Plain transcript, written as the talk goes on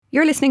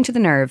You're listening to The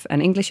Nerve,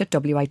 an English at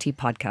WIT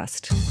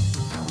podcast.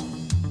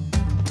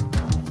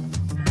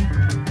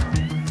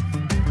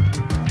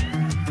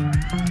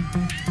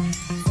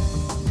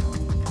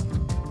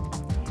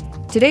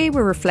 Today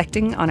we're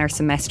reflecting on our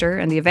semester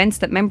and the events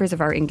that members of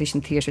our English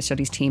and Theatre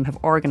Studies team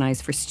have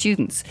organised for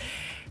students.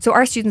 So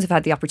our students have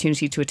had the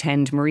opportunity to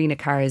attend Marina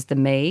Carr's The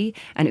May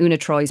and Una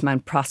Troy's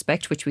Mount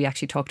Prospect, which we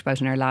actually talked about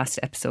in our last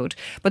episode.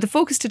 But the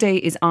focus today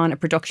is on a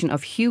production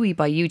of Hughie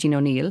by Eugene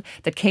O'Neill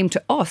that came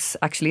to us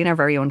actually in our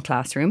very own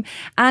classroom,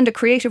 and a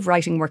creative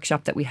writing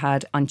workshop that we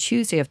had on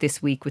Tuesday of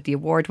this week with the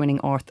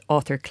award-winning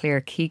author Claire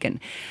Keegan.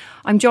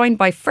 I'm joined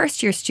by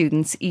first year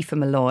students Aoife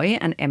Molloy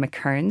and Emma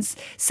Kearns,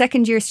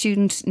 second year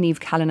student Niamh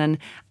Callanan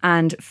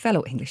and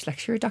fellow English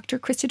lecturer Dr.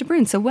 Christa de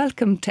Brún. So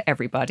welcome to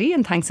everybody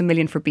and thanks a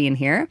million for being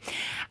here.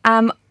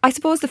 I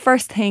suppose the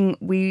first thing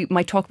we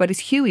might talk about is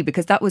Hughie,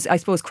 because that was, I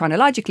suppose,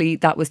 chronologically,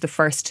 that was the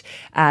first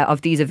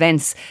of these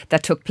events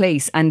that took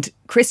place. And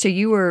Christa,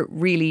 you were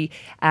really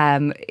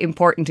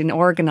important in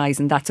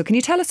organising that. So can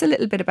you tell us a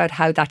little bit about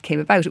how that came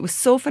about? It was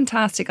so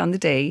fantastic on the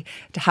day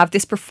to have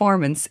this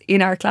performance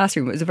in our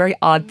classroom. It was a very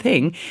odd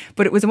thing,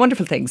 but it was a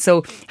wonderful thing.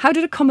 So how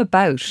did it come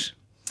about?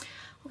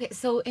 Okay,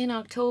 so in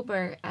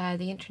October,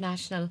 the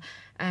International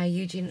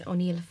Eugene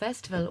O'Neill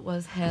Festival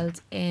was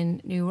held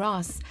in New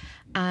Ross.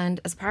 And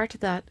as part of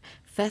that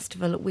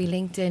festival, we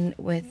linked in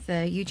with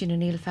the Eugene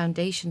O'Neill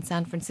Foundation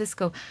San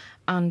Francisco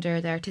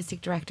under the artistic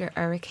director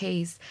Eric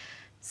Hayes.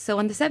 So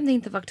on the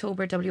 17th of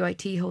October, WIT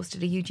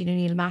hosted a Eugene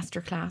O'Neill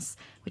masterclass,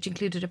 which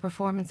included a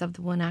performance of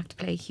the one-act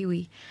play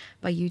Hughie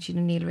by Eugene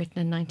O'Neill, written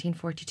in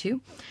 1942.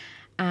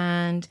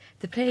 And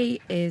the play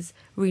is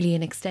really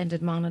an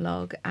extended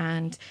monologue,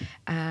 and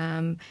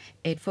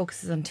it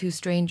focuses on two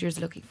strangers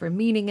looking for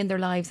meaning in their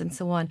lives and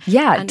so on.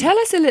 Yeah, and tell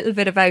us a little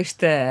bit about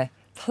the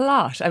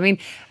plot. I mean,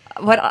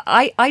 what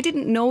I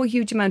didn't know a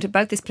huge amount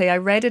about this play. I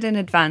read it in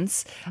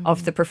advance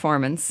of the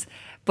performance,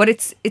 but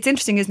it's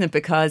interesting, isn't it?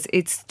 Because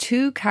it's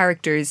two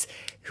characters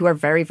who are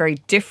very, very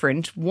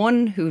different.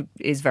 One who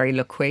is very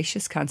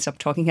loquacious, can't stop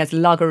talking, has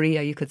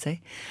logorrhea, you could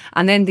say,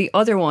 and then the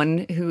other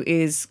one who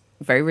is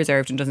very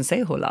reserved and doesn't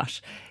say a whole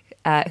lot.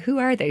 Who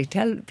are they?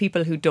 Tell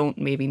people who don't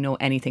maybe know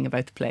anything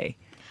about the play.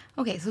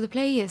 Okay, so the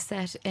play is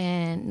set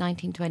in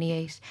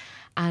 1928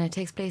 and it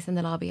takes place in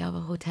the lobby of a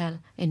hotel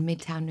in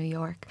Midtown, New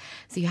York.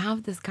 So you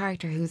have this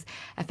character who's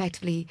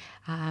effectively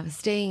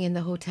staying in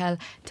the hotel,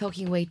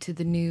 talking away to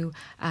the new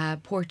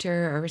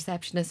porter or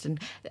receptionist,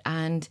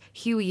 and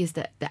Hughie is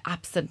the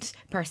absent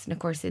person, of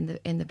course,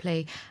 in the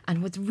play.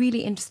 And what's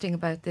really interesting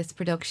about this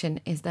production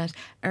is that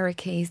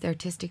Eric Hayes, the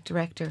artistic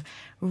director,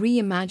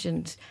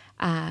 reimagined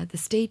the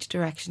stage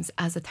directions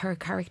as a third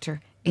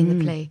character in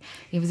the play.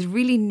 It was a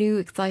really new,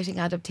 exciting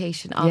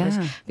adaptation of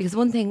it, because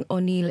one thing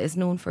O'Neill is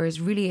known for is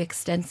really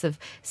extensive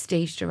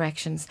stage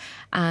directions,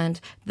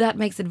 and that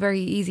makes it very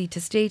easy to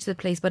stage the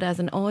plays, but as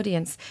an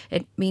audience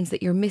it means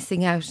that you're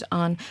missing out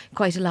on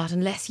quite a lot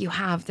unless you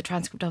have the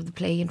transcript of the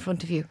play in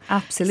front of you.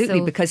 Absolutely,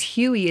 so, because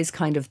Hughie is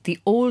kind of the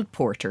old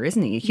porter,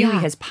 isn't he? Hughie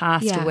has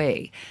passed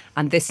away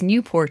and this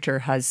new porter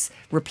has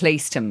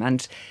replaced him,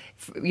 and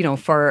you know,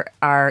 for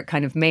our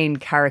kind of main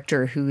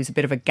character who's a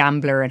bit of a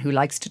gambler and who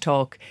likes to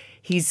talk,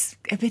 he's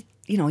a bit,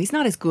 you know, he's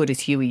not as good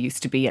as Hughie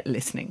used to be at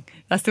listening.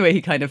 That's the way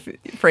he kind of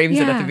frames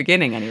it at the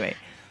beginning anyway.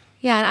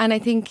 Yeah, and I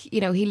think, you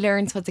know, he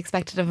learns what's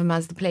expected of him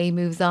as the play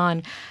moves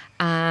on.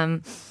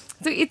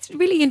 So it's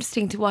really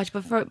interesting to watch,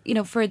 but for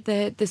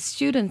the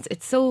students,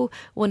 it's so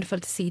wonderful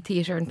to see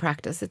theatre in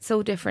practice. It's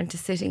so different to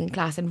sitting in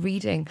class and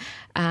reading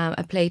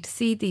a play, to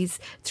see these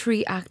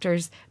three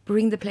actors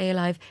bring the play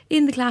alive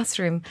in the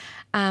classroom.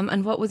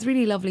 And what was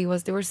really lovely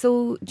was they were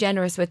so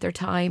generous with their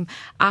time.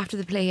 After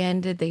the play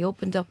ended, they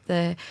opened up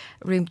the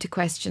room to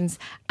questions,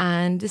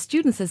 and the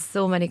students had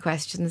so many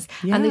questions.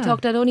 Yeah. And they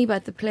talked not only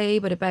about the play,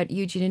 but about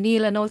Eugene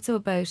O'Neill, and also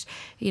about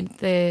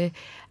the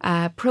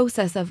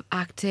process of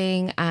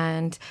acting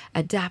and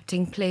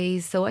adapting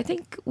plays. So I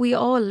think we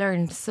all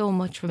learned so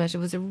much from it. It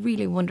was a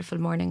really wonderful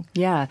morning.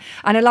 Yeah,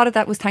 and a lot of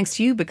that was thanks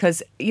to you,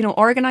 because, you know,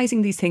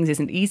 organising these things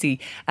isn't easy.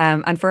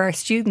 And for our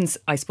students,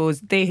 I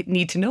suppose they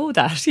need to know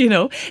that, you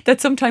know,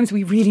 that sometimes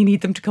we really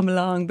need them to come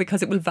along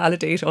because it will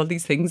validate all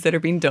these things that are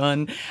being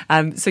done.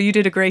 So you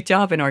did a great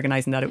job in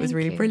organising that. It was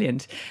really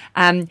brilliant.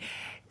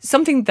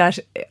 Something that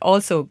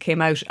also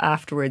came out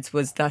afterwards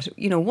was that,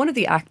 you know, one of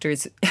the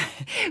actors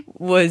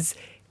was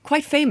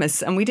quite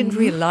famous, and we didn't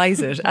realise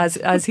it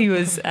as he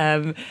was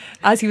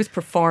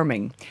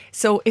performing.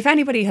 So if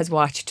anybody has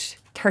watched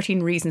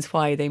 13 Reasons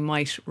Why, they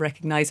might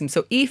recognise him.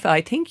 So Aoife, I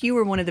think you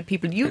were one of the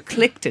people, you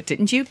clicked it,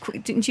 didn't you?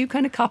 Didn't you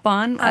kind of cop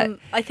on?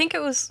 I think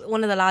it was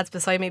one of the lads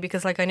beside me,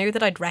 because like I knew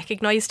that I'd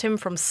recognised him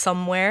from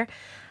somewhere,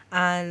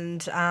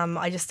 and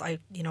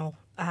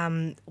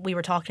we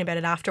were talking about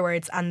it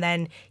afterwards, and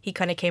then he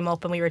kind of came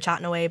up and we were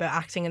chatting away about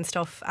acting and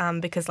stuff,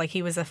 because like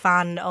he was a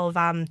fan of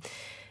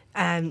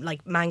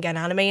like manga and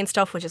anime and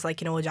stuff, which is like,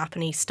 you know, a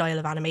Japanese style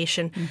of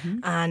animation.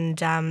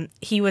 And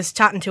he was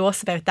chatting to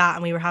us about that,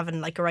 and we were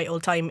having like a right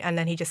old time, and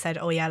then he just said,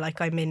 oh yeah,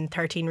 like I'm in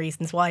 13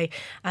 Reasons Why,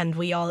 and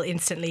we all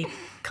instantly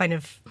kind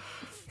of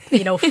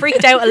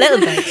freaked out a little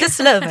bit, just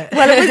a little bit.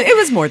 Well, it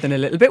was more than a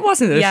little bit,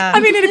 wasn't it? Yeah. I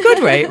mean, in a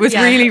good way. It was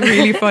really,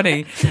 really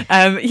funny.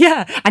 And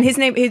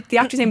the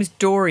actor's name is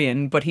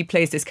Dorian, but he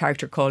plays this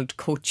character called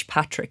Coach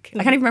Patrick.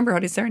 I can't even remember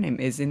what his surname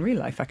is in real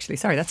life, actually.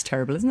 Sorry, that's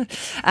terrible, isn't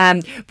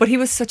it? But he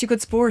was such a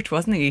good sport,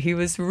 wasn't he? He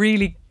was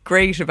really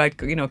great about,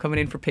 coming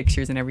in for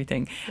pictures and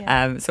everything.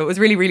 Yeah. So it was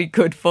really, really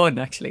good fun,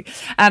 actually.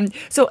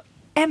 So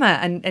Emma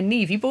and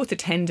Niamh, you both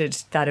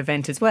attended that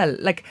event as well.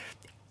 Like,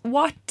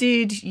 what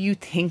did you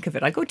think of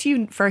it? I'll go to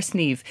you first,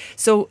 Niamh.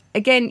 So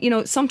again,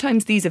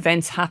 sometimes these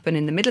events happen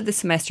in the middle of the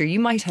semester. You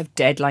might have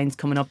deadlines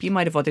coming up. You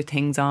might have other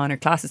things on or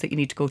classes that you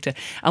need to go to.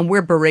 And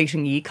we're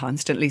berating you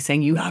constantly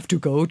saying you have to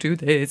go to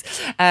this.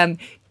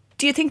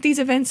 Do you think these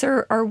events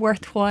are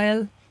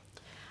worthwhile?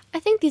 I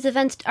think these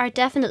events are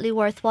definitely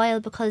worthwhile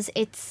because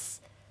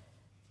it's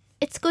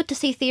good to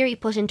see theory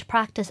put into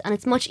practice, and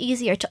it's much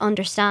easier to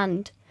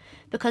understand,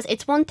 because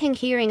it's one thing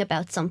hearing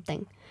about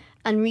something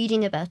and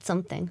reading about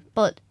something,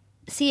 but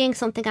seeing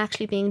something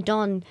actually being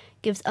done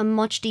gives a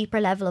much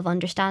deeper level of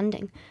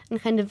understanding,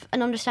 and kind of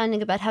an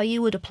understanding about how you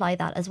would apply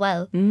that as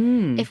well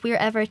if we were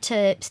ever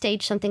to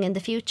stage something in the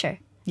future.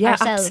 Yeah,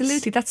 ourselves.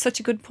 Absolutely. That's such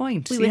a good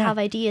point. We would have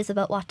ideas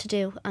about what to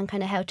do and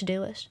kind of how to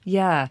do it.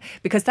 Yeah,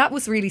 because that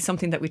was really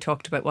something that we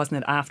talked about,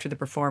 wasn't it, after the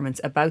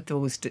performance, about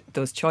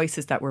those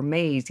choices that were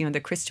made.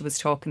 That Christa was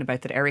talking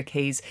about, that Eric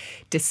Hayes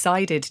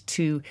decided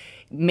to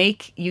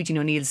make Eugene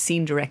O'Neill's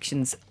scene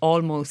directions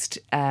almost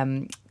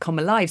come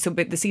alive. So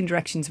but the scene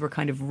directions were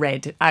kind of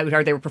read out,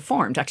 or they were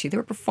performed, actually. They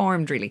were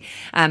performed, really.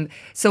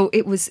 So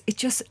it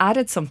just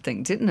added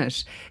something, didn't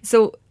it?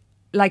 So,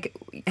 like,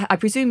 I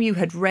presume you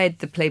had read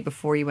the play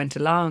before you went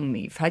along,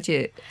 Niamh, had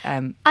you?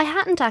 I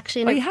hadn't,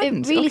 actually. You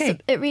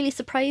hadn't? It really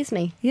surprised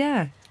me.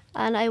 Yeah.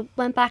 And I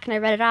went back and I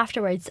read it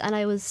afterwards, and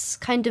I was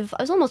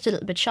almost a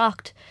little bit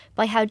shocked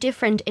by how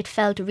different it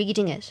felt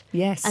reading it.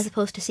 Yes. As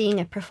opposed to seeing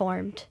it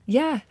performed.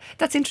 Yeah,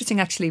 that's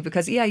interesting, actually,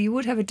 because, you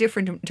would have a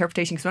different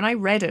interpretation, because when I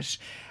read it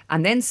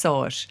and then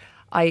saw it,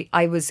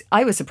 I was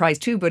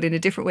surprised too, but in a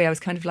different way. I was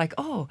kind of like,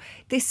 oh,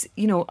 this,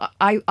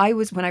 I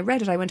was, when I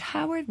read it, I went,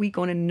 how are we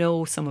going to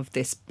know some of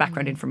this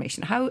background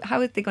information? How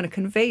are they going to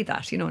convey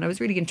that? And I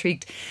was really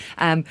intrigued.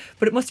 But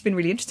it must have been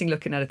really interesting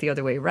looking at it the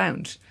other way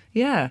around.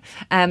 Yeah.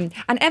 And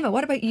Emma,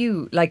 what about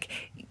you? Like,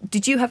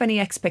 did you have any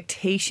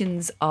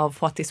expectations of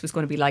what this was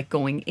going to be like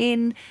going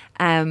in?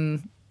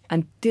 And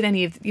did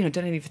any of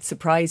it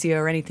surprise you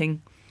or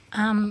anything?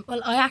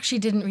 Well, I actually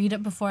didn't read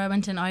it before I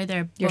went in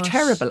either. You're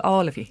terrible,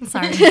 all of you.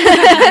 Sorry.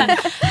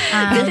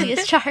 Guilty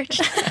as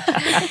charged.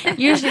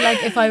 Usually,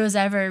 like, if I was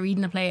ever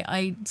reading a play,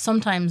 I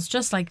sometimes,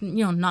 just like,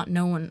 not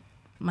knowing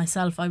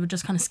myself, I would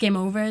just kind of skim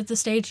over the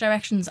stage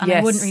directions, and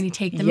I wouldn't really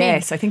take them in.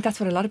 Yes, I think that's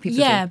what a lot of people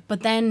do. Yeah,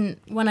 but then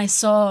when I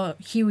saw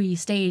Hughie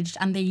staged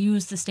and they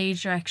used the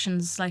stage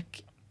directions,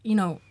 like,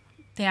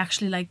 they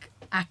actually, like,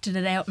 acted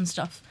it out and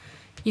stuff,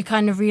 you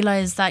kind of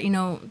realise that,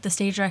 the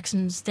stage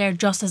directions, they're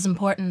just as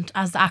important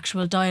as the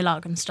actual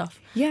dialogue and stuff.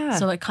 Yeah.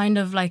 So it kind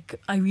of,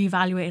 like, I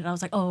reevaluated. I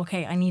was like, oh,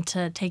 okay, I need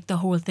to take the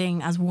whole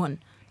thing as one,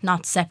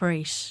 not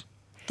separate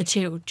the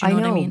two. Do you know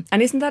what I mean?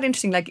 And isn't that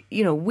interesting? Like,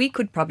 we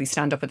could probably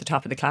stand up at the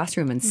top of the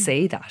classroom and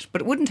say that, but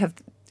it wouldn't have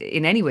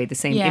in any way the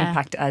same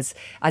impact as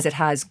it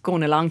has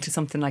going along to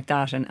something like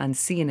that and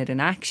seeing it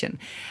in action.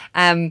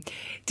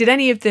 Did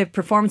any of the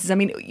performances, I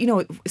mean,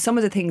 some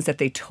of the things that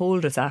they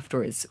told us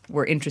afterwards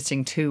were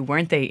interesting too,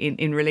 weren't they,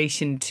 in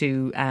relation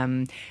to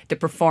the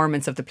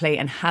performance of the play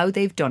and how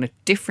they've done it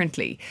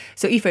differently.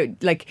 So Aoife,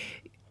 like,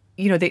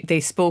 they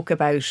spoke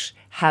about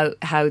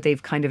how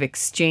they've kind of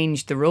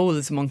exchanged the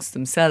roles amongst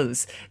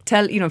themselves.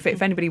 Tell,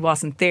 if anybody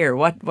wasn't there,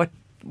 what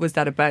was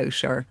that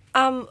about? Or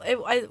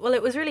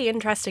it was really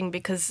interesting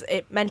because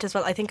it meant as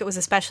well, I think it was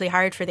especially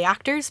hard for the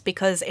actors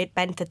because it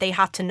meant that they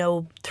had to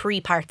know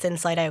 3 parts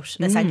inside out,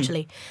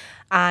 essentially.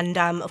 And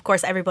of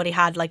course everybody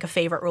had like a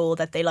favourite role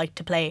that they liked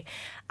to play.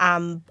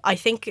 I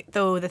think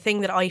though the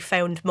thing that I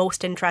found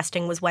most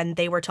interesting was when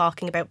they were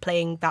talking about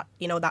playing that,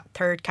 that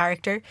third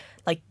character,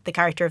 like the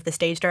character of the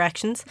stage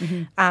directions,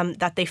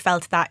 that they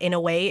felt that in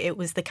a way it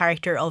was the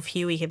character of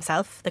Hughie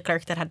himself, the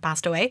clerk that had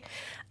passed away.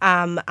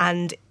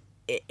 And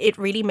it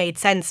really made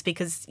sense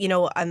because,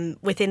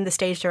 within the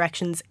stage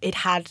directions,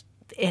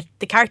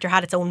 the character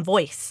had its own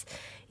voice.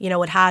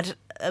 It had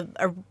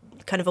a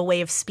kind of a way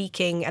of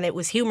speaking, and it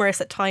was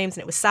humorous at times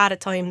and it was sad at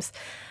times.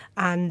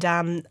 And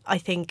I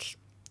think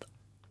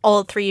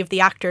all 3 of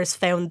the actors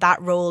found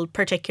that role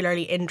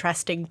particularly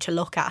interesting to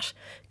look at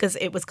because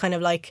it was kind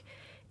of like,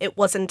 it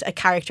wasn't a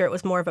character, it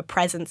was more of a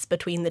presence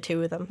between the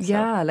 2 of them. So.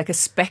 Yeah, like a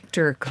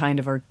spectre kind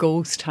of, or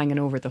ghost hanging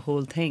over the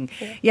whole thing.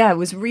 Yeah, it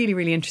was really,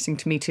 really interesting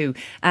to me too.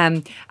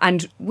 And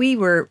we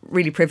were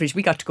really privileged.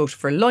 We got to go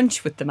for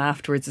lunch with them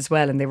afterwards as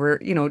well, and they were,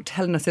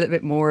 telling us a little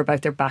bit more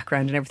about their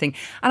background and everything.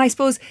 And I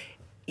suppose,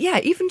 yeah,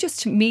 even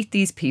just to meet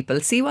these people,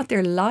 see what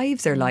their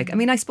lives are like. I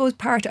mean, I suppose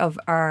part of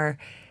our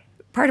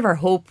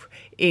hope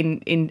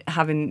in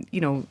having, you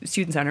know,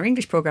 students on our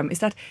English programme is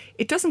that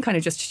it doesn't kind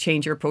of just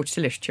change your approach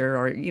to literature,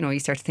 or, you know, you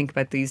start to think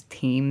about these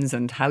themes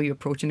and how you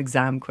approach an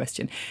exam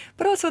question,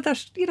 but also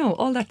that, you know,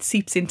 all that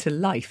seeps into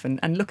life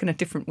and looking at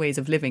different ways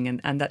of living,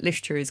 and that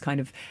literature is kind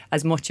of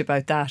as much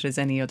about that as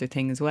any other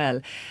thing as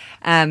well.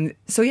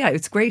 So yeah,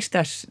 it's great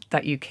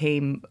that you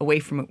came away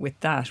from it with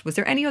that. Was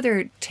there any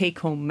other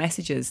take-home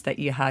messages that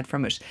you had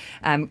from it?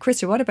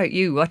 Christa, what about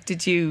you? What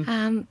did you...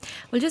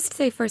 Well, just to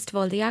say, first of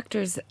all, the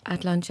actors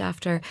at lunch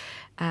after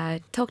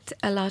talked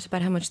a lot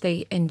about how much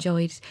they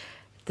enjoyed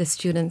the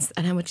students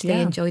and how much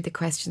they enjoyed the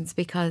questions,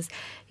 because,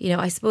 you know,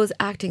 I suppose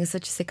acting is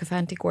such a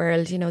sycophantic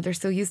world. You know, they're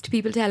so used to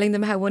people telling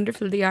them how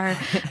wonderful they are,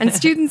 and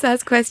students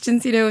ask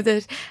questions, you know,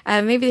 that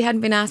maybe they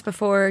hadn't been asked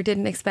before or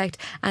didn't expect,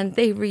 and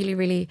they really,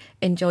 really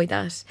enjoy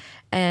that.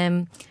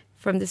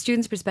 From the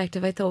students'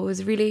 perspective, I thought it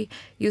was really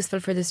useful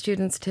for the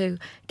students to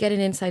get an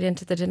insight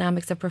into the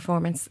dynamics of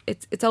performance.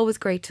 It's always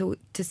great to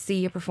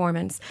see a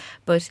performance,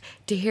 but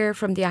to hear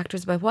from the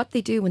actors about what they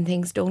do when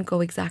things don't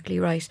go exactly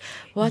right,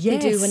 what they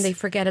do when they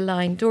forget a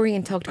line.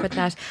 Dorian talked about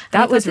that.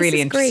 That was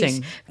really interesting.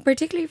 Great,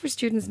 particularly for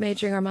students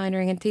majoring or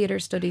minoring in theatre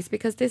studies,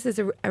 because this is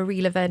a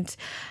real event,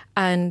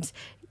 and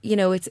you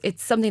know,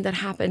 it's something that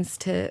happens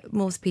to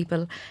most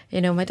people.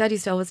 You know, my dad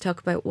used to always talk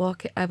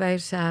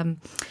about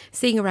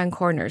seeing around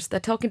corners,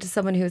 that talking to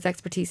someone who has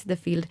expertise in the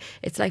field,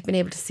 it's like being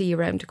able to see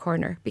around a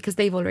corner because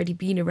they've already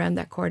been around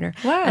that corner.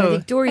 Wow. And I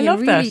think Dorian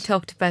really that.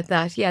 talked about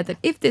that. Yeah, that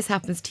if this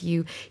happens to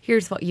you,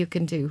 here's what you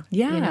can do.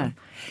 Yeah. You know?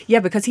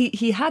 Yeah, because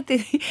he had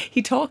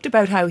he talked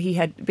about how he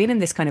had been in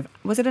this kind of,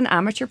 was it an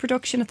amateur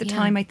production at the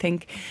time, I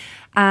think?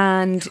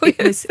 And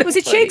it was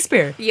it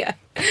Shakespeare? Yeah.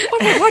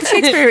 What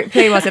Shakespeare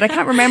play was it? I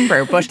can't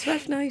remember, but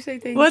Twelfth Night, I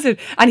think. Was it?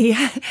 And he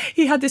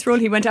had this role.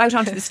 He went out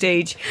onto the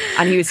stage,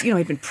 and he was, you know,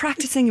 he'd been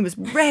practicing. He was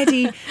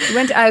ready. He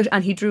went out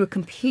and he drew a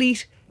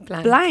complete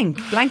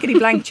blankety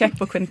blank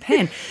checkbook and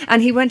pen.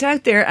 And he went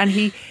out there and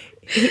he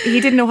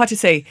didn't know what to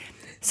say,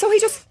 so he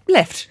just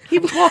left. He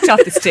walked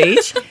off the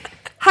stage,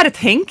 had a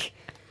think,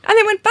 and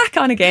then went back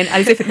on again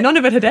as if none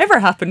of it had ever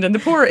happened. And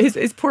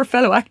his poor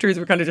fellow actors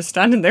were kind of just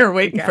standing there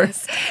waiting for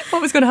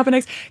what was going to happen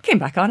next. Came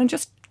back on and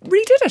just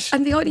redid it.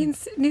 And the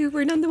audience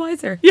were none the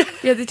wiser. Yeah.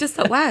 Yeah, they just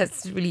thought, wow,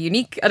 it's a really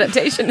unique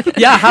adaptation.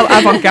 Yeah, how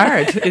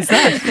avant-garde is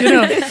that? You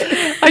know,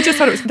 I just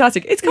thought it was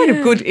fantastic. It's kind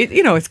of good,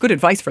 you know, it's good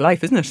advice for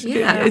life, isn't it?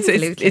 Yeah,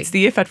 absolutely. It's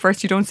the if at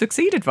first you don't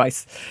succeed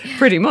advice,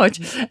 pretty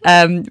much.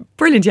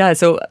 Brilliant, yeah.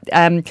 So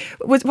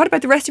what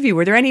about the rest of you?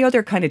 Were there any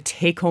other kind of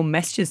take-home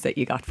messages that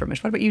you got from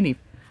it? What about you, Niamh?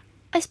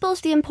 I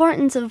suppose the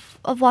importance of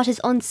what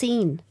is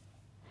unseen,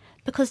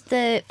 because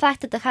the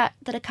fact that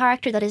that a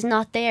character that is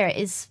not there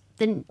is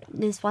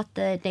what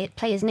the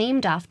play is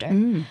named after,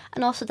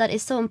 and also that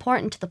is so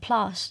important to the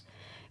plot,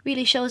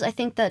 really shows, I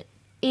think, that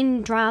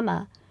in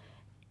drama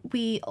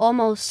we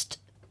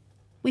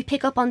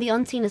pick up on the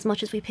unseen as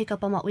much as we pick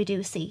up on what we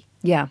do see.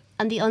 Yeah.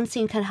 And the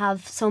unseen can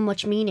have so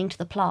much meaning to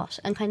the plot,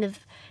 and kind of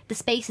the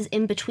spaces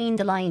in between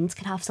the lines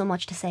can have so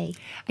much to say.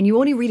 And you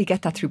only really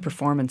get that through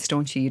performance,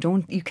 don't you?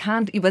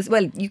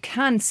 You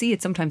can see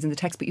it sometimes in the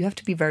text, but you have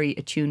to be very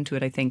attuned to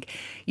it, I think.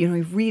 You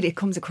know, it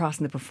comes across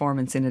in the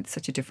performance in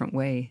such a different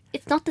way.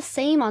 It's not the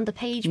same on the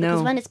page,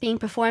 because when it's being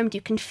performed,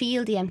 you can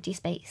feel the empty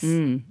space.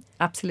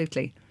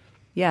 Absolutely.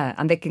 Yeah,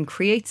 and they can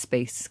create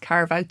space,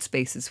 carve out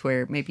spaces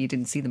where maybe you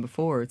didn't see them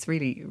before. It's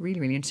really, really,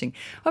 really interesting.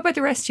 What about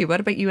the rest of you? What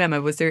about you, Emma?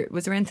 Was there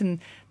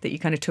anything that you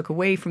kind of took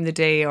away from the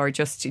day, or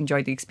just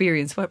enjoyed the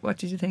experience? What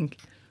did you think?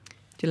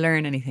 Did you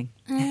learn anything?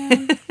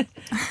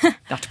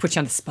 Not to put you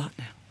on the spot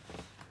now.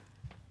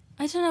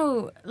 I don't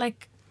know.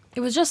 Like, it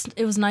was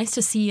nice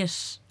to see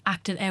it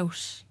acted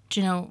out.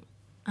 Do you know?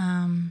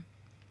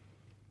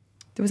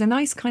 There was a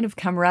nice kind of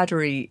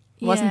camaraderie,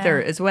 wasn't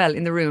there, as well,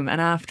 in the room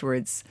and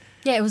afterwards.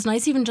 Yeah, it was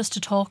nice even just to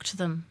talk to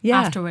them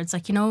afterwards.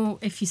 Like, you know,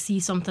 if you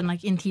see something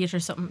like in theatre or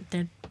something,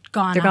 they're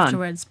gone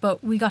afterwards.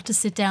 But we got to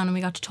sit down and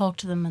we got to talk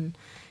to them, and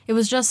it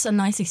was just a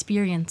nice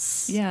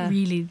experience. Yeah.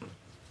 Really.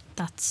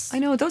 I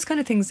know those kind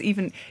of things,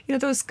 even, you know,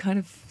 those kind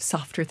of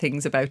softer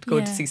things about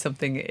going to see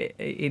something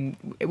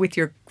with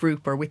your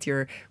group or with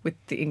the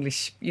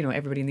English, you know,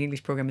 everybody in the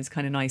English programme is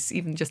kind of nice,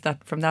 even just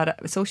that from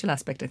that social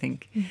aspect, I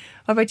think.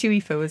 What about you,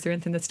 Aoife? Was there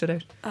anything that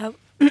stood out?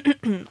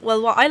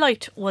 Well, what I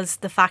liked was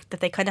the fact that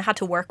they kind of had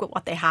to work with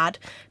what they had.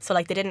 So,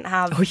 like, they didn't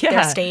have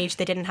their stage,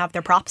 they didn't have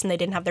their props, and they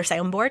didn't have their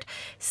soundboard.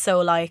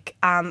 So, like,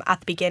 at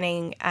the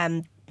beginning,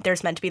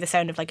 there's meant to be the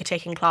sound of, like, a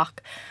ticking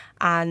clock.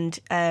 And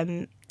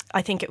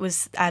I think it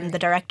was the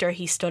director,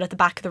 he stood at the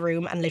back of the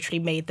room and literally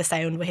made the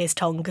sound with his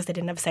tongue because they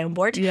didn't have a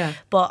soundboard. Yeah.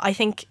 But I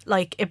think,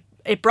 like,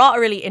 it brought a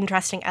really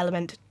interesting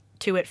element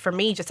to it for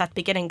me just at the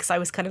beginning, because I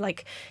was kind of,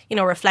 like, you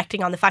know,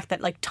 reflecting on the fact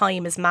that, like,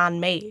 time is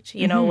man-made,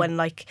 you know, and,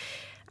 like,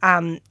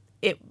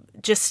 it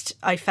just,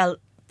 I felt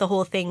the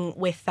whole thing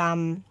with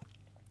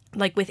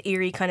like with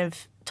Erie kind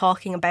of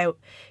talking about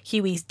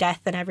Hughie's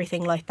death and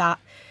everything like that,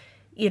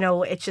 you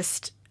know, it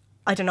just,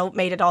 I don't know,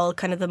 made it all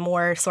kind of the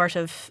more sort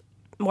of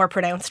more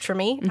pronounced for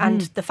me.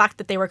 And the fact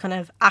that they were kind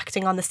of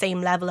acting on the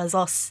same level as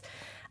us,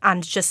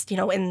 and just, in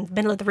the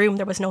middle of the room,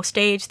 there was no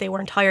stage. They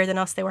weren't higher than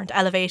us. They weren't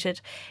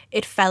elevated.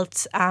 It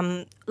felt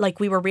like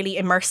we were really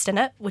immersed in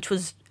it, which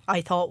I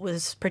thought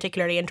was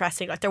particularly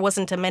interesting. Like, there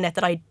wasn't a minute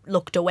that I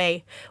looked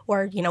away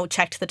or,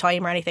 checked the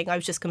time or anything. I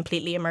was just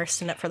completely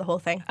immersed in it for the whole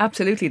thing.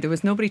 Absolutely. There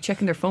was nobody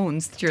checking their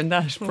phones during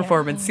that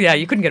performance. Yeah,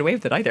 you couldn't get away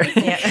with it either.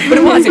 Yeah. But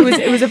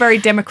it was a very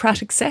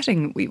democratic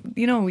setting.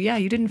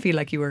 You didn't feel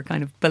like you were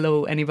kind of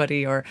below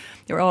anybody, or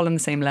you were all on the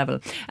same level.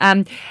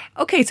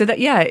 Okay, so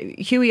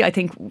Hughie, I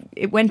think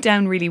it went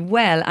down really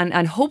well,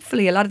 and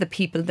hopefully a lot of the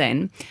people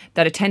then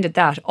that attended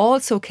that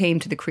also came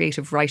to the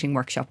creative writing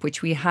workshop,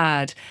 which we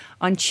had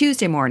on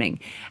Tuesday morning.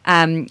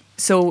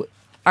 So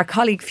our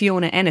colleague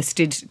Fiona Ennis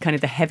did kind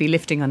of the heavy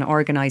lifting on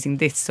organising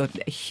this, so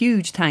a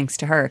huge thanks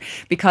to her,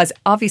 because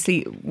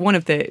obviously one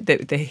of the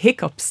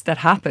hiccups that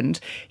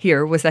happened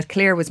here was that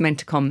Claire was meant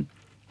to come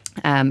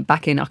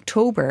back in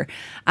October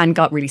and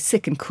got really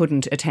sick and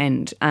couldn't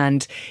attend,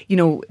 and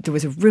there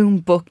was a room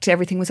booked,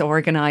 everything was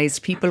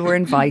organised, people were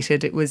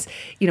invited. It was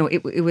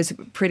it was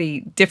pretty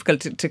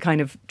difficult to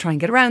kind of try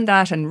and get around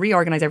that and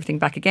reorganise everything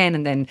back again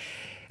and then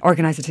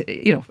organise it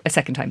a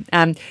second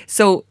time.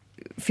 So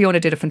Fiona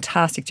did a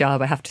fantastic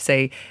job, I have to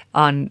say,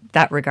 on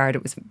that regard.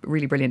 It was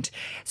really brilliant.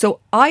 So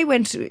I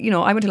went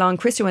along,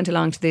 Christa went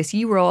along to this,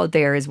 you were all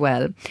there as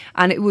well,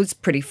 and it was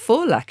pretty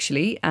full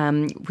actually,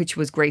 which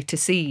was great to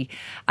see.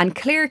 And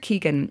Claire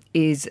Keegan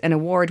is an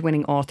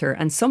award-winning author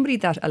and somebody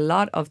that a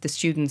lot of the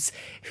students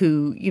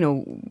who,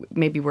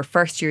 maybe were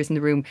first years in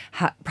the room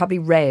probably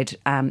read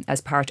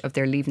as part of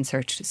their Leaving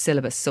Cert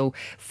syllabus. So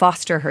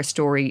Foster, her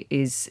story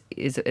is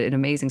an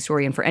amazing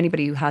story, and for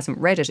anybody who hasn't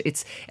read it,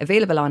 it's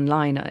available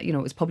online.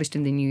 It was published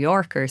in the New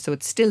Yorker, so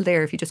it's still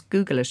there. If you just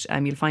Google it,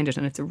 you'll find it,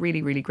 and it's a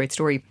really, really great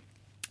story.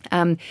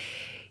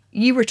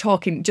 You were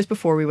talking just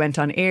before we went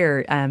on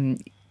air,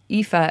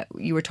 Aoife,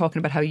 you were talking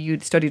about how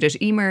you'd studied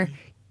at Emer.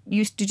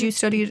 Did you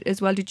study it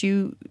as well? Did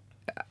you?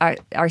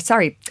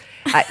 Sorry.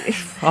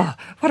 What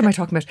am I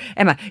talking about?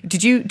 Emma,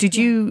 did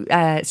you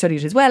study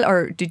it as well,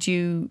 or did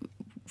you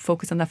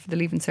focus on that for the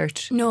Leaving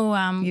Cert? No,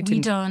 we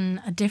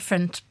done a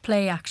different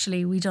play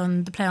actually. We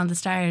done the play on the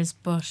stars,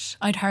 but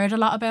I'd heard a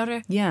lot about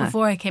her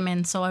before I came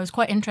in, so I was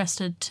quite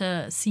interested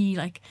to see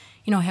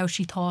how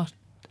she thought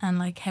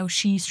and how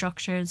she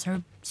structures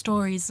her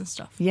stories and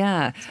stuff.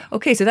 Yeah.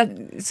 Okay,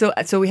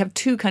 so we have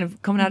two kind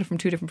of coming at it from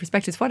two different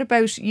perspectives. What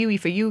about you,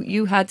 Aoife?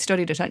 You had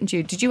studied it, hadn't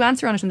you? Did you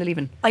answer on it in the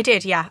Leaving? I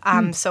did,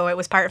 yeah. So it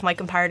was part of my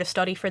comparative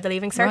study for the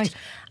Leaving Cert. Right.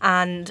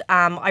 And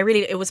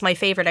it was my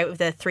favourite out of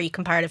the 3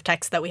 comparative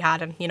texts that we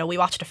had, and we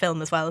watched a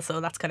film as well, so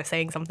that's kind of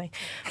saying something.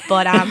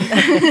 But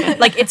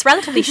it's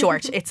relatively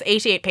short. It's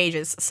 88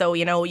 pages, so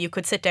you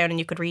could sit down and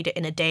you could read it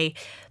in a day.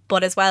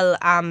 But as well,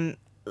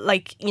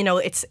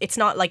 it's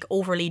not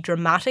overly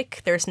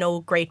dramatic. There's no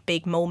great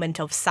big moment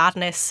of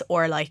sadness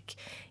or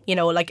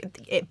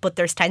but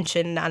there's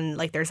tension and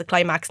there's a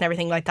climax and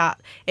everything like that.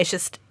 It's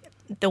just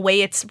the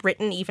way it's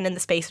written, even in the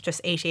space of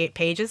just 88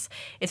 pages,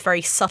 it's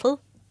very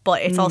subtle,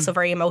 but it's also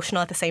very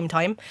emotional at the same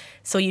time.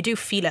 So you do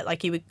feel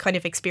it, you would kind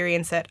of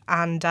experience it.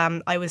 And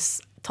I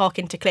was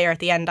talking to Claire at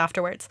the end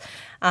afterwards,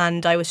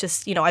 and I was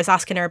just, I was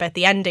asking her about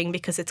the ending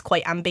because it's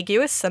quite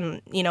ambiguous,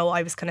 and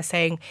I was kind of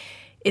saying,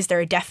 is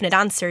there a definite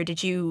answer?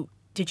 Did you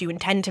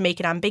intend to make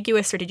it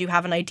ambiguous, or did you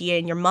have an idea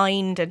in your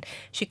mind? And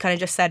she kind of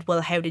just said,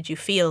 well, how did you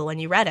feel when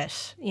you read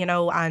it?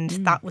 And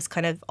that was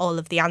kind of all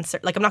of the answer.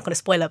 I'm not going to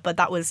spoil it, but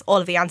that was all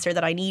of the answer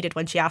that I needed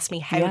when she asked me,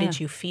 how did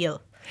you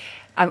feel?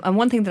 And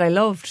one thing that I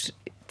loved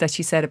that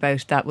she said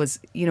about that was,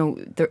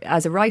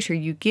 as a writer,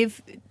 you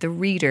give the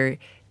reader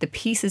the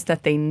pieces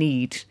that they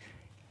need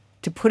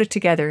to put it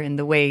together in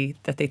the way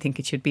that they think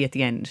it should be at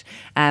the end,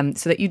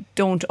 so that you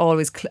don't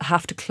always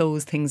have to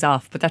close things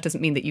off. But that doesn't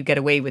mean that you get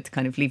away with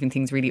kind of leaving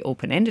things really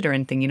open-ended or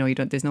anything.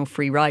 There's no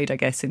free ride, I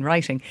guess, in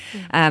writing.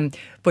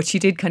 But she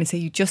did kind of say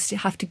you just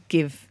have to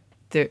give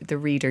the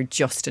reader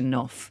just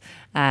enough.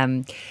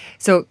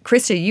 So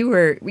Christa, you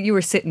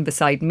were sitting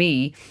beside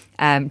me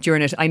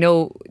during it. I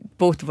know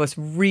both of us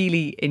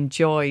really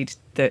enjoyed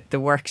the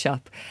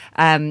workshop.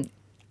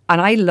 And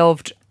I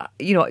loved,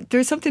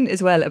 there's something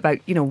as well about,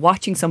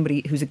 watching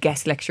somebody who's a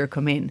guest lecturer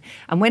come in.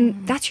 And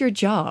when that's your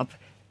job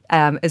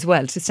as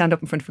well, to stand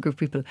up in front of a group of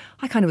people,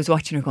 I kind of was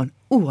watching her going,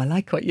 oh, I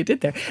like what you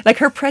did there.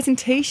 Her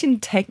presentation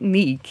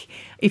technique,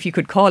 if you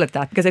could call it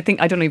that, because I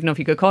don't even know if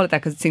you could call it that,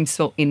 because it seems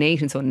so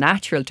innate and so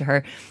natural to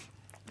her.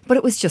 But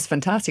it was just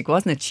fantastic,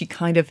 wasn't it?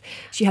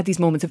 She had these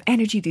moments of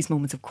energy, these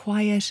moments of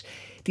quiet,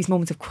 these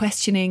moments of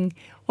questioning.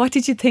 What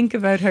did you think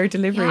about her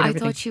delivery? Yeah, I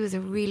thought she was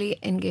a really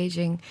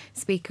engaging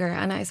speaker.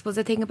 And I suppose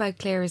the thing about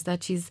Claire is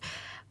that she's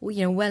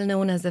well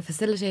known as a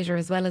facilitator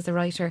as well as a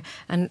writer,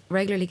 and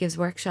regularly gives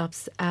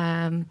workshops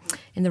in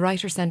the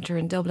Writer Centre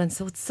in Dublin.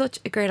 So it's such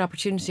a great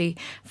opportunity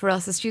for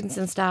us as students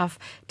and staff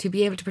to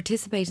be able to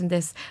participate in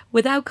this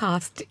without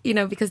cost,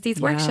 because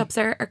these workshops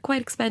are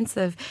quite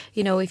expensive,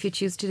 if you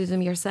choose to do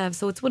them yourself.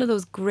 So it's one of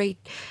those great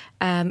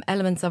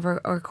elements of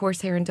our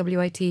course here in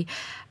WIT.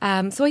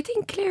 So I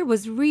think Claire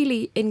was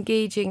really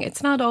engaging.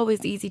 It's not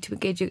always easy to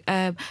engage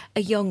a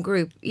young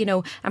group, you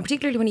know, and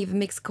particularly when you have a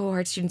mixed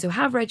cohort, students who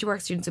have read your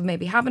work, students who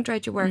maybe haven't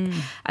read your work,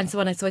 and so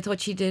on. So I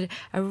thought she did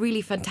a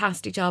really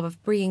fantastic job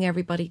of bringing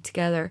everybody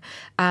together.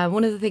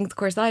 One of the things, of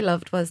course, I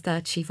loved was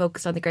that she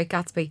focused on The Great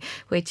Gatsby,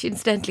 which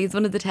incidentally is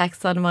one of the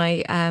texts on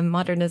my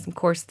modernism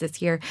course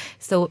this year.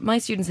 So my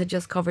students had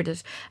just covered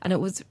it, and it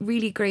was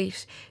really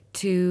great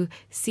to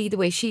see the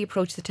way she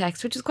approached the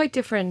text, which is quite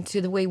different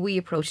to the way we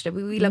approached it.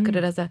 We look at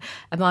it as a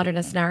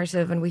modernist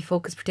narrative, and we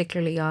focus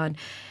particularly on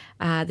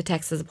the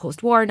text as a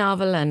post-war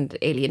novel and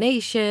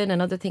alienation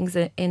and other things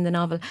in the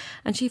novel.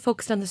 And she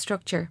focused on the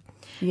structure.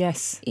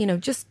 Yes. You know,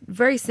 just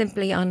very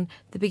simply on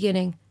the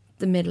beginning,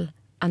 the middle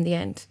and the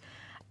end.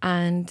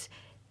 And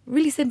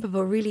really simple,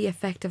 but really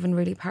effective and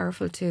really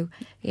powerful too,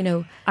 you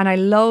know. And I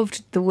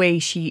loved the way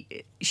she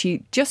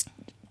just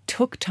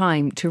took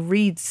time to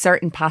read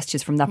certain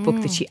passages from that book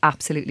that she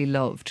absolutely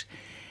loved.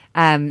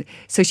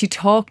 So she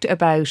talked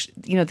about,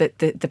 you know,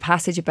 the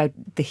passage about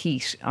the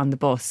heat on the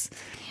bus,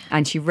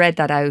 and she read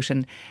that out,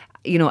 and,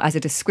 you know, as a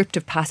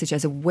descriptive passage,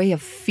 as a way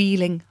of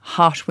feeling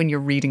hot when you're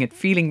reading it,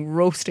 feeling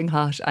roasting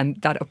hot and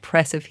that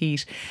oppressive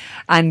heat.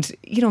 And,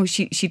 you know,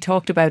 she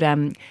talked about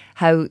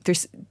how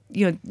there's,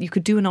 you know, you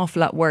could do an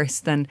awful lot worse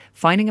than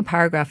finding a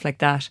paragraph like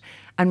that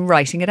and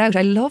writing it out.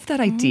 I love that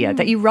idea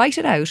that you write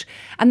it out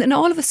and then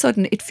all of a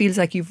sudden it feels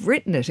like you've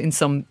written it in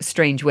some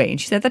strange way.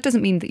 And she said that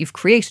doesn't mean that you've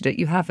created it,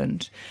 you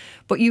haven't,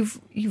 but you've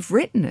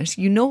written it.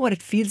 You know what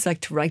it feels like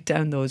to write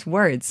down those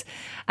words.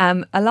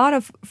 A lot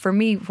of, for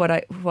me, what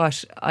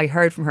I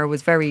heard from her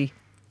was very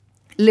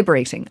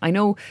liberating. I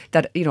know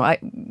that, you know,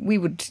 we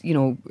would, you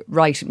know,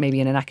 write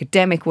maybe in an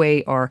academic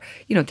way or,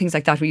 you know, things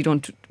like that where you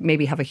don't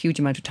maybe have a huge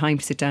amount of time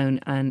to sit down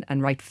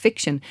and write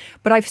fiction.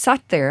 But I've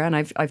sat there and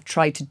I've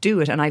tried to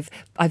do it, and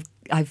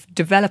I've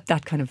developed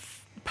that kind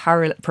of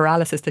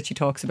paralysis that she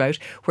talks about,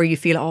 where you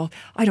feel, oh,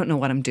 I don't know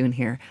what I'm doing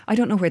here. I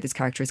don't know where this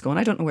character is going.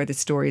 I don't know where this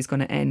story is going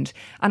to end.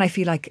 And I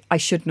feel like I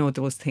should know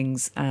those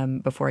things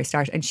before I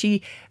start. And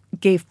she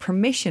gave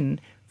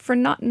permission for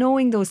not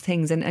knowing those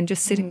things and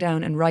just sitting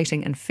down and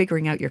writing and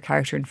figuring out your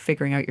character and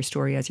figuring out your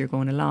story as you're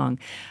going along.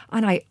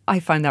 And I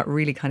found that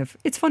really kind of,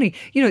 it's funny,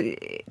 you know,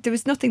 there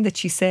was nothing that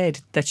she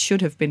said that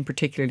should have been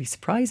particularly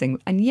surprising.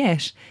 And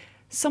yet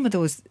some of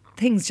those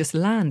things just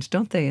land,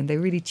 don't they? And they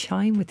really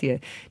chime with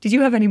you. Did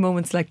you have any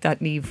moments like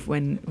that, Niamh,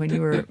 when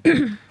you were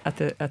at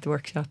the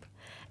workshop?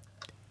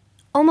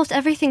 Almost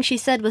everything she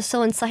said was so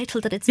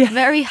insightful that it's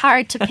very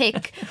hard to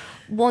pick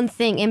one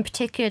thing in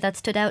particular that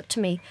stood out to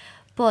me.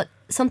 But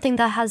something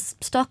that has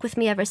stuck with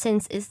me ever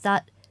since is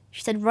that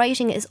she said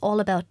writing is all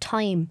about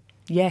time.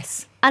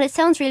 Yes. And it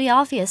sounds really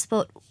obvious,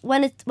 but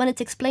when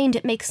it's explained,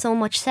 it makes so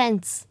much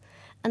sense.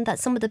 And that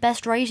some of the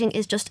best writing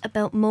is just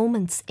about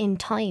moments in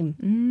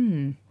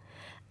time.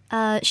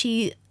 I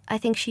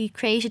think she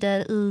created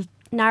a little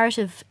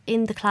narrative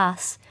in the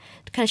class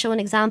to kind of show an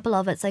example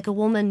of it. It's like a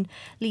woman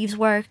leaves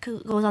work,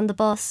 goes on the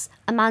bus,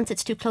 a man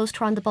sits too close to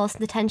her on the bus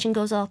and the tension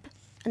goes up,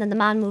 and then the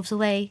man moves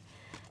away.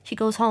 She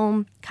goes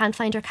home, can't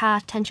find her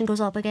cat, tension goes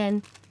up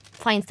again,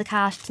 finds the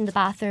cat, it's in the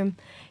bathroom.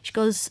 She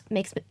goes,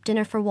 makes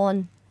dinner for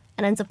one,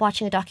 and ends up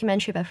watching a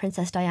documentary about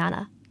Princess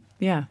Diana.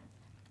 Yeah.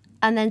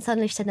 And then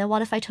suddenly she said, now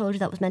what if I told you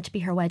that was meant to be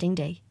her wedding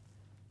day?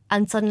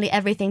 And suddenly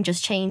everything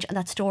just changed, and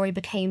that story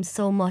became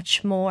so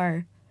much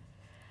more,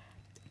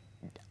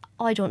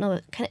 I don't know,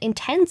 kind of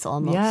intense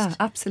almost. Yeah,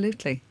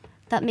 absolutely.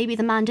 That maybe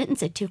the man didn't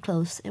sit too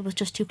close, it was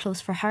just too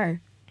close for her.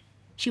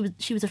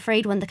 She was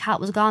afraid when the cat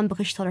was gone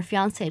because she thought her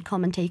fiancé had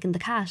come and taken the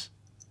cat.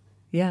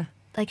 Yeah.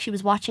 Like she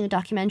was watching a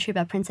documentary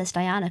about Princess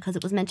Diana because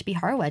it was meant to be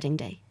her wedding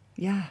day.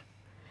 Yeah.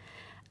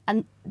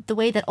 And the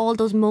way that all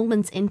those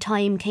moments in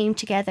time came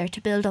together to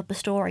build up a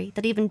story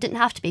that even didn't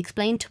have to be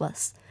explained to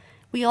us.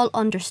 We all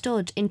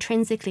understood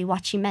intrinsically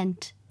what she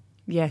meant.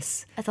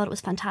 Yes. I thought it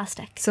was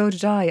fantastic. So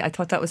did I. I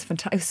thought that was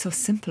fantastic. It was so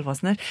simple,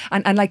 wasn't it?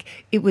 And like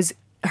it was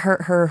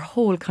her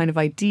whole kind of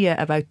idea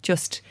about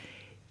just,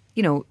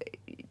 you know,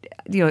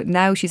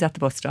 now she's at the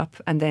bus stop,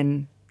 and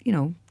then, you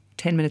know,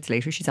 10 minutes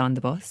later she's on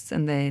the bus,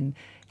 and then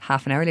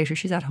half an hour later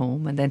she's at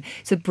home, and then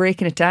so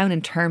breaking it down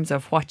in terms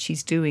of what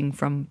she's doing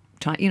from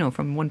time, you know,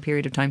 from one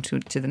period of time to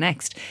the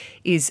next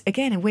is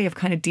again a way of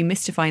kind of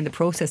demystifying the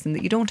process, and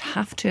that you don't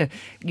have to,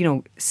 you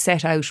know,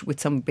 set out with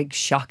some big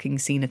shocking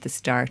scene at the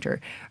start or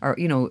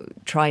you know,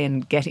 try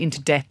and get into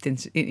depth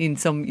in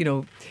some, you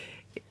know,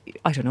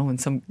 I don't know, in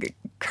some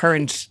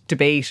current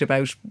debate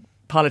about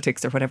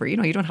politics or whatever. You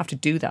know, you don't have to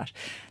do that.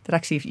 That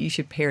actually you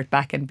should pare it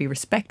back and be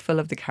respectful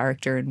of the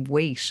character and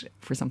wait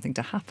for something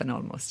to happen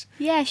almost.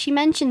 Yeah, she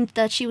mentioned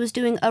that she was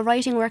doing a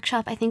writing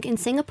workshop, I think in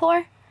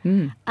Singapore,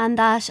 and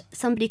that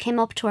somebody came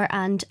up to her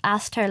and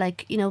asked her,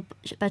 like, you know,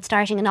 about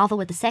starting a novel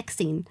with a sex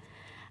scene.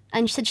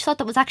 And she said she thought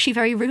that was actually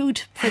very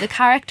rude for the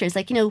characters.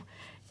 Like, you know,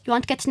 you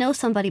want to get to know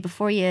somebody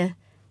before you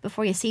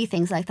before you see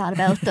things like that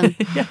about them.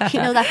 You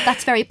know,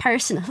 that's very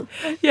personal.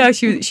 Yeah,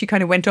 she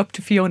kind of went up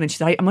to Fiona and she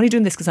said, I'm only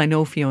doing this because I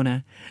know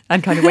Fiona.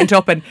 And kind of went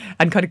up and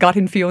kind of got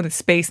in Fiona's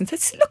space and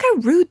said, look how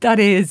rude that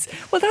is.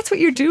 Well, that's what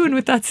you're doing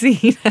with that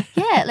scene.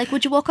 Yeah, like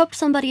would you walk up to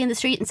somebody in the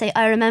street and say,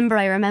 I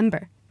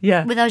remember?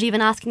 Yeah. Without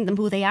even asking them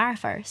who they are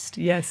first.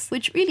 Yes.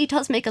 Which really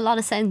does make a lot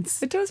of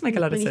sense. It does make a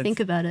lot of sense. When you think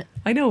about it.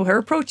 I know, her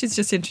approach is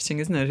just interesting,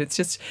 isn't it? It's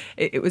just,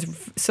 it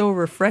was so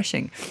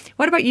refreshing.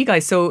 What about you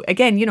guys? So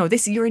again, you know,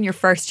 you're in your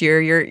first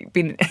year, you're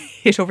being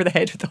hit over the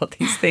head with all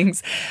these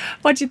things.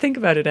 What do you think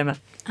about it, Emma?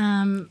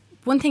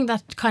 One thing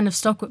that kind of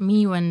stuck with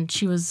me when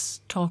she was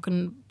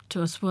talking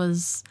to us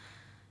was,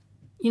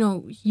 you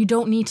know, you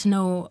don't need to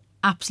know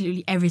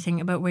absolutely everything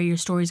about where your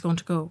story is going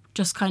to go.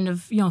 Just kind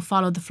of, you know,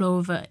 follow the flow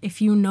of it.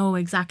 If you know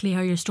exactly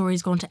how your story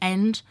is going to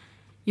end,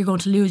 you're going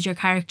to lose your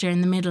character in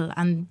the middle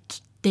and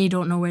they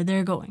don't know where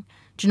they're going.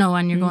 Do you know?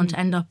 And you're going to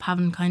end up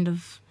having kind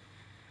of,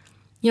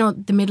 you know,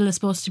 the middle is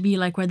supposed to be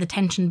like where the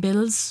tension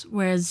builds,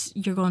 whereas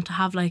you're going to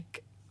have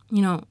like,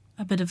 you know,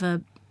 a bit of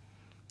a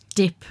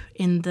dip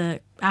in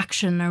the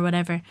action or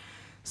whatever.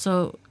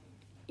 So,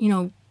 you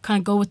know, kind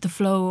of go with the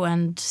flow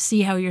and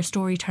see how your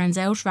story turns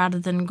out rather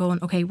than going,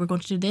 okay, we're going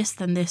to do this,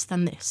 then this,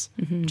 then this.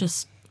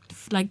 Just,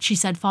 like she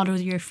said, follow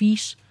your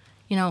feet,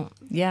 you know,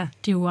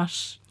 do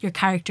what your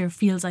character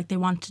feels like they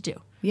want to do.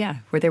 Yeah,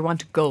 where they want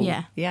to go.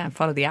 Yeah. Yeah, and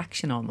follow the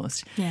action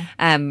almost. Yeah.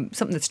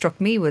 Something that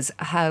struck me was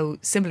how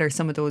similar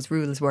some of those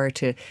rules were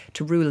to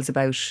rules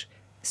about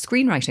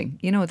screenwriting,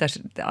 you know, that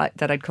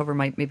I'd cover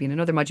maybe in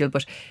another module,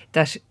 but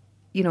that,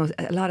 you know,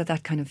 a lot of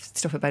that kind of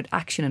stuff about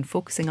action and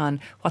focusing on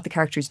what the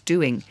character's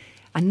doing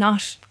and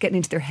not getting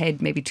into their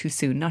head maybe too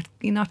soon,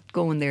 not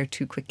going there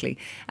too quickly.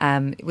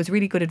 It was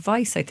really good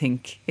advice, I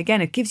think.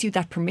 Again, it gives you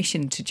that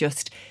permission to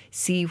just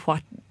see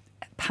what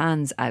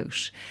pans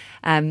out.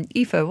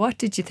 Aoife, what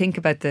did you think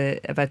about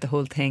the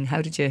whole thing?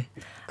 How did you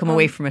come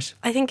away from it?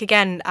 I think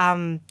again,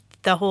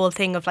 the whole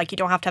thing of like you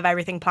don't have to have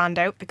everything planned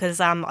out, because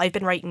I've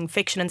been writing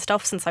fiction and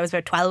stuff since I was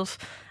about 12,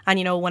 and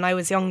you know, when I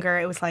was younger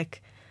it was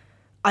like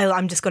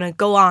I'm just going to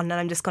go on and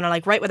I'm just going to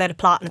like write without a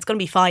plot and it's going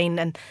to be fine.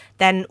 And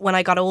then when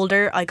I got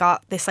older, I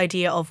got this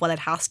idea of, well, it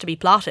has to be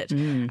plotted.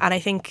 And I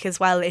think as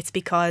well, it's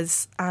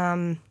because,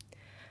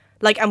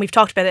 like, and we've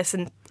talked about this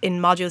in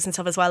modules and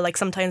stuff as well, like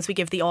sometimes we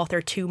give the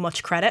author too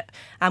much credit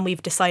and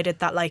we've decided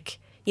that, like,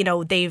 you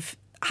know,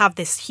 have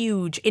this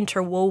huge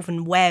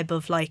interwoven web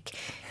of, like,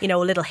 you know,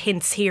 little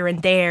hints here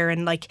and there,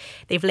 and like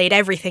they've laid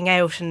everything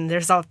out and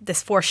there's all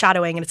this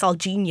foreshadowing and it's all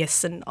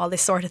genius and all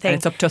this sort of thing. And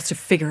it's up to us to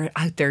figure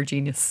out their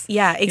genius.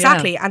 Yeah,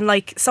 exactly. Yeah. And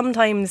like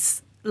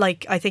sometimes,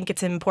 like, I think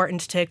it's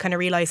important to kind of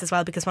realise as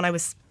well, because when I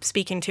was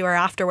speaking to her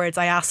afterwards,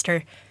 I asked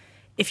her,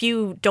 if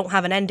you don't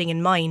have an ending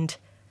in mind,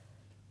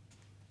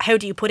 how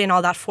do you put in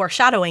all that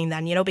foreshadowing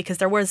then, you know, because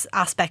there was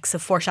aspects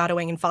of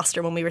foreshadowing in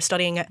Foster when we were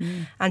studying it.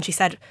 And she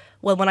said,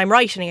 well, when I'm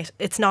writing it,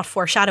 it's not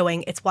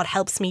foreshadowing, it's what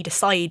helps me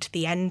decide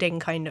the ending,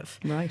 kind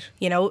of. Right.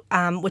 You know,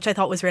 which I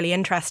thought was really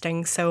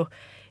interesting. So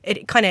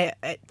it kind of,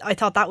 I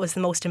thought that was the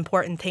most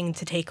important thing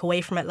to take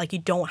away from it. Like, you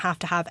don't have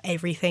to have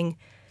everything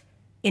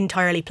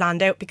entirely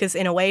planned out, because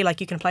in a way, like,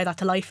 you can apply that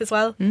to life as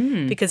well.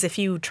 Because if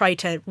you try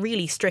to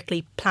really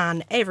strictly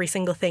plan every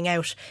single thing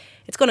out,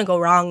 it's going to go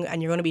wrong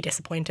and you're going to be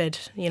disappointed,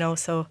 you know.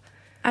 So,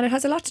 and it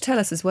has a lot to tell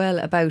us as well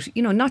about,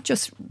 you know, not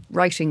just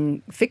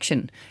writing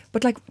fiction,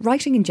 but like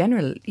writing in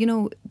general, you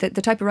know, the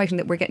type of writing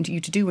that we're getting you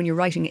to do when you're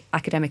writing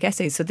academic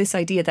essays. So this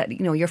idea that,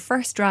 you know, your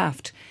first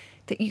draft,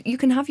 that you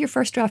can have your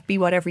first draft be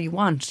whatever you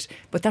want,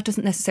 but that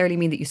doesn't necessarily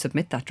mean that you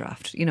submit that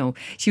draft. You know,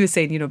 she was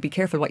saying, you know, be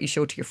careful what you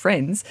show to your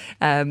friends,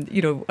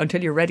 you know,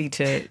 until you're ready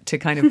to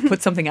kind of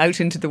put something out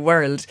into the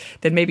world,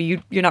 then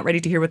maybe you're not ready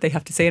to hear what they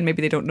have to say, and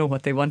maybe they don't know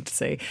what they want to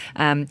say.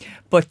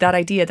 But that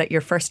idea that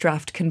your first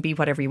draft can be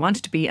whatever you want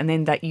it to be, and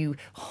then that you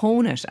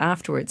hone it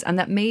afterwards, and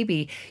that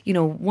maybe, you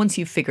know, once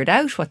you've figured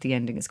out what the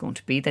ending is going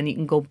to be, then you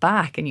can go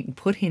back and you can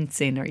put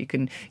hints in, or you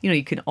can, you know,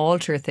 you can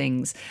alter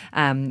things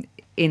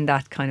in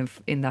that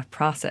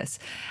process.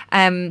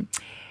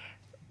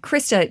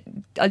 Christa,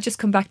 I'll just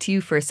come back to you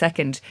for a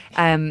second.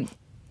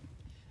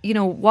 You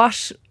know,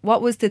 what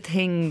was the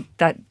thing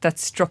that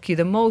struck you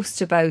the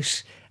most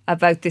about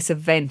this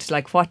event?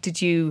 Like, what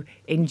did you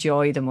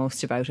enjoy the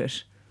most about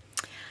it?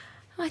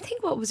 I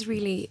think what was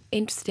really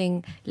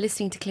interesting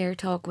listening to Claire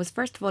talk was,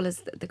 first of all,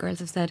 as the girls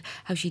have said,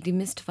 how she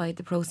demystified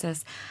the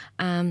process,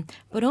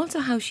 but also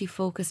how she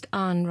focused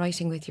on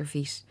writing with your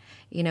feet.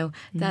 You know,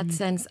 that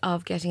sense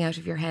of getting out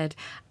of your head.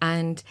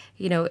 And,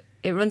 you know,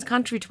 it runs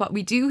contrary to what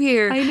we do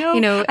here. I know.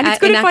 You know, and it's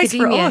good advice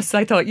academia. for us,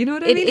 I thought. You know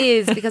what I mean? It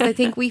is, because I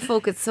think we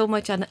focus so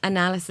much on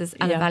analysis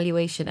and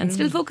evaluation, and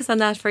still focus on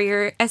that for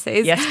your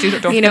essays. Yes,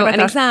 don't you know, forget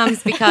and that.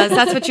 exams, because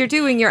that's what you're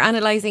doing. You're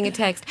analysing a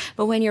text.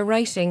 But when you're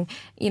writing,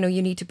 you know,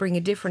 you need to bring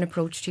a different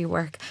approach to your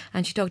work.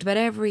 And she talked about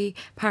every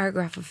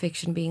paragraph of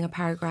fiction being a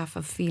paragraph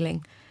of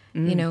feeling.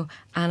 you know,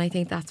 and I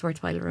think that's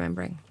worthwhile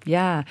remembering.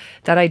 Yeah,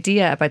 that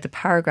idea about the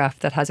paragraph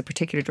that has a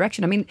particular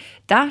direction. I mean,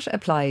 that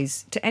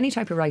applies to any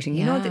type of writing.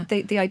 You know,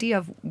 the idea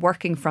of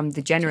working from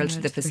the general to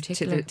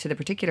the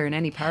particular in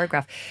any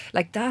paragraph,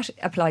 like that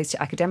applies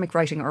to academic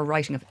writing or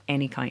writing of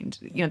any kind.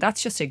 You know,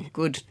 that's just a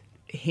good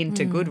hint,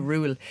 a good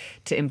rule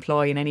to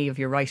employ in any of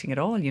your writing at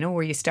all. You know,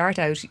 where you start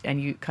out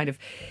and you kind of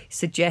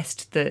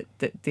suggest the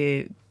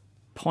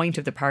point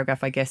of the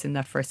paragraph, I guess, in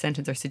that first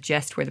sentence, or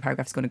suggest where the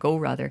paragraph is going to go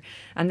rather,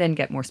 and then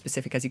get more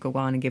specific as you go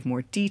on and give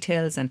more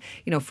details. And,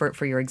 you know,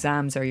 for your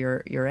exams or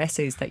your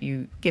essays, that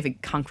you give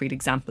concrete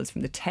examples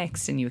from the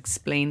text and you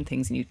explain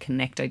things and you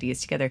connect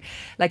ideas together.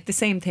 Like the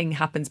same thing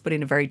happens, but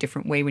in a very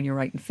different way when you're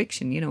writing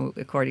fiction, you know,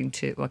 according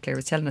to what Claire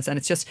was telling us. And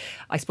it's just,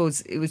 I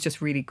suppose it was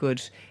just really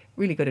good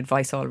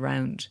advice all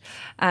around.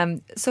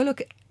 So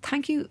look,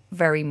 thank you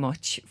very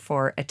much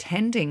for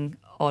attending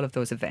all of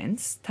those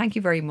events. Thank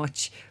you very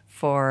much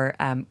for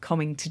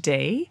coming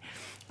today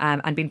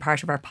and being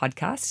part of our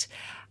podcast.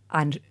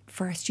 And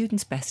for our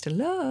students, best of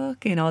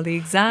luck in all the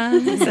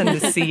exams and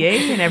the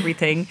CA and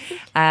everything.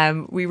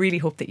 We really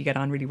hope that you get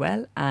on really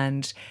well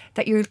and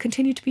that you'll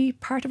continue to be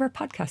part of our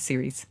podcast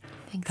series.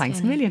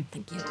 Thanks a million.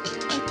 Thank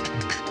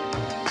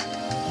you.